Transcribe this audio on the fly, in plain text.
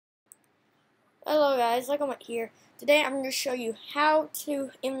Hello guys, like I'm here. Today I'm going to show you how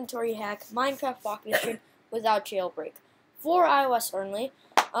to inventory hack Minecraft Pocket Edition without Jailbreak. For iOS only.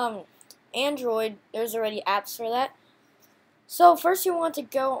 Android, there's already apps for that. So first you want to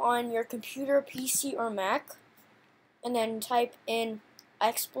go on your computer, PC, or Mac, and then type in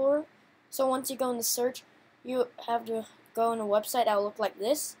Iexplorer. So once you go in the search, you have to go on a website that will look like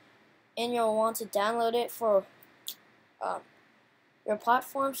this, and you'll want to download it for your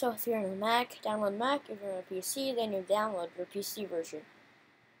platform. So if you're in a Mac, download Mac. If you're in a PC, then you download your PC version.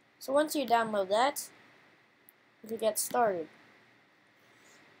 So once you download that, you get started.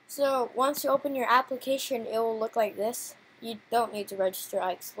 So once you open your application, it will look like this. You don't need to register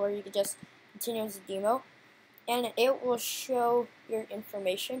Iexplorer. You can just continue as a demo, and it will show your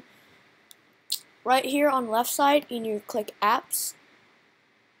information. Right here on the left side, you click Apps,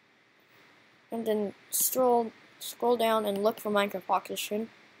 and then scroll down and look for Minecraft Pocket Edition.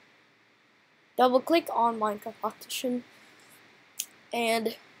 Double click on Minecraft Pocket Edition,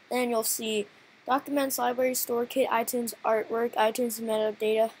 and then you'll see Documents, Library, Store Kit, iTunes, Artwork, iTunes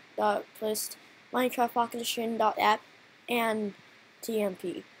Metadata, List, Minecraft Pocket Edition, .app, and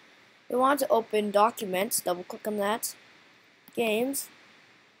TMP. You want to open Documents, double click on that, Games,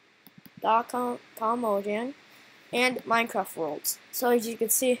 .com, and Minecraft Worlds. So as you can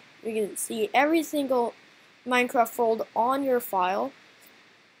see every single Minecraft world on your file.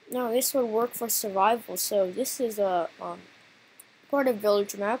 Now this would work for survival. So this is a part of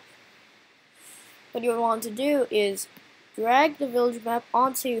village map. What you want to do is drag the village map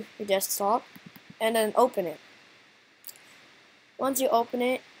onto your desktop and then open it. Once you open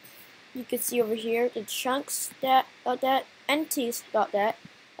it, you can see over here the chunks entities level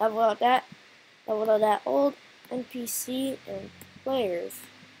old NPC and players.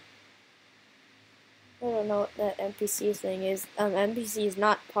 I don't know what that NPC thing is. NPC is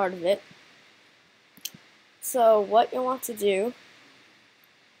not part of it. So what you want to do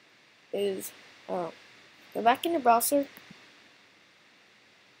is go back in the browser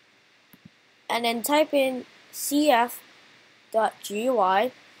and then type in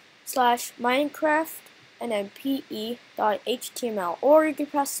cf.gui/Minecraft and then pe.html, or you can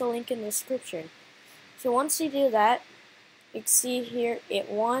press the link in the description. So once you do that, you can see here it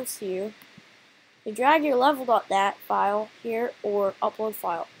wants you to drag your level.dat file here or upload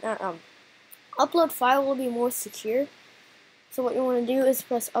file. Upload file will be more secure. So what you want to do is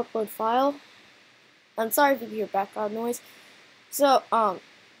press upload file. I'm sorry if you hear background noise. So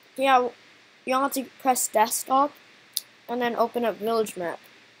yeah, you want to press desktop and then open up village map.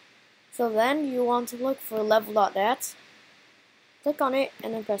 So then you want to look for level.dat. Click on it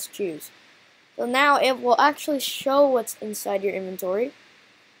and then press choose. So now it will actually show what's inside your inventory.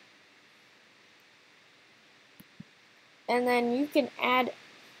 And then you can add,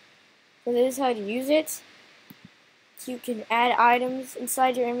 so this is how to use it. So you can add items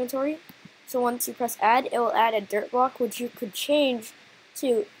inside your inventory. So once you press add, it will add a dirt block, which you could change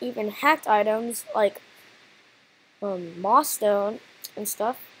to even hacked items like moss stone and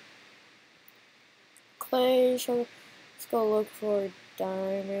stuff. Clay, let's go look for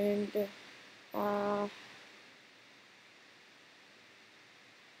diamond.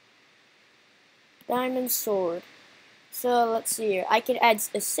 Diamond sword. So let's see here. I could add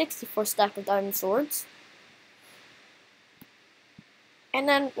a 64 stack of diamond swords. And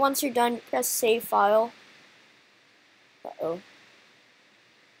then once you're done, press save file.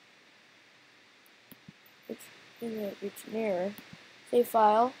 It's nearer. Save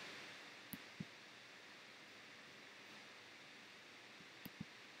file.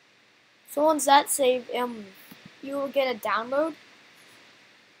 So once that's saved, you will get a download.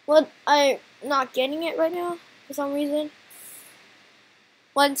 Well, I'm not getting it right now for some reason.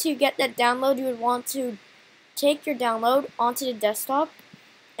 Once you get that download, you would want to take your download onto the desktop,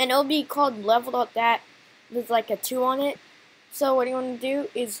 and it'll be called level.dat with like a 2 on it. So what you want to do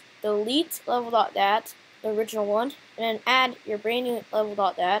is delete level.dat, the original one, and then add your brand new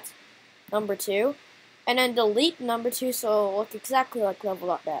level.dat, number 2, and then delete number 2 so it'll look exactly like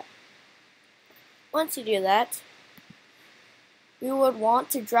level.dat. Once you do that, you would want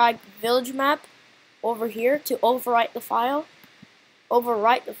to drag the village map over here to overwrite the file.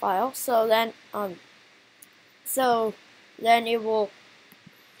 So then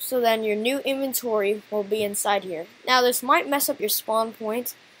your new inventory will be inside here. Now this might mess up your spawn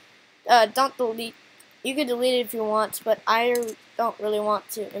point. Don't delete. You can delete it if you want, but I don't really want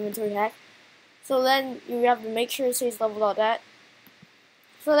to inventory hack. So then you have to make sure it says level.dat.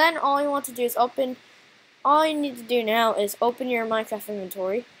 So then all you want to do is all you need to do now is open your Minecraft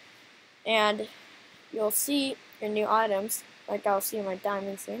inventory, and you'll see your new items, like I'll see my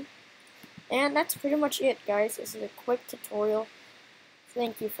diamonds in. And that's pretty much it, guys. This is a quick tutorial.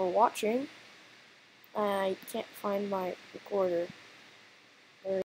 Thank you for watching. I can't find my recorder.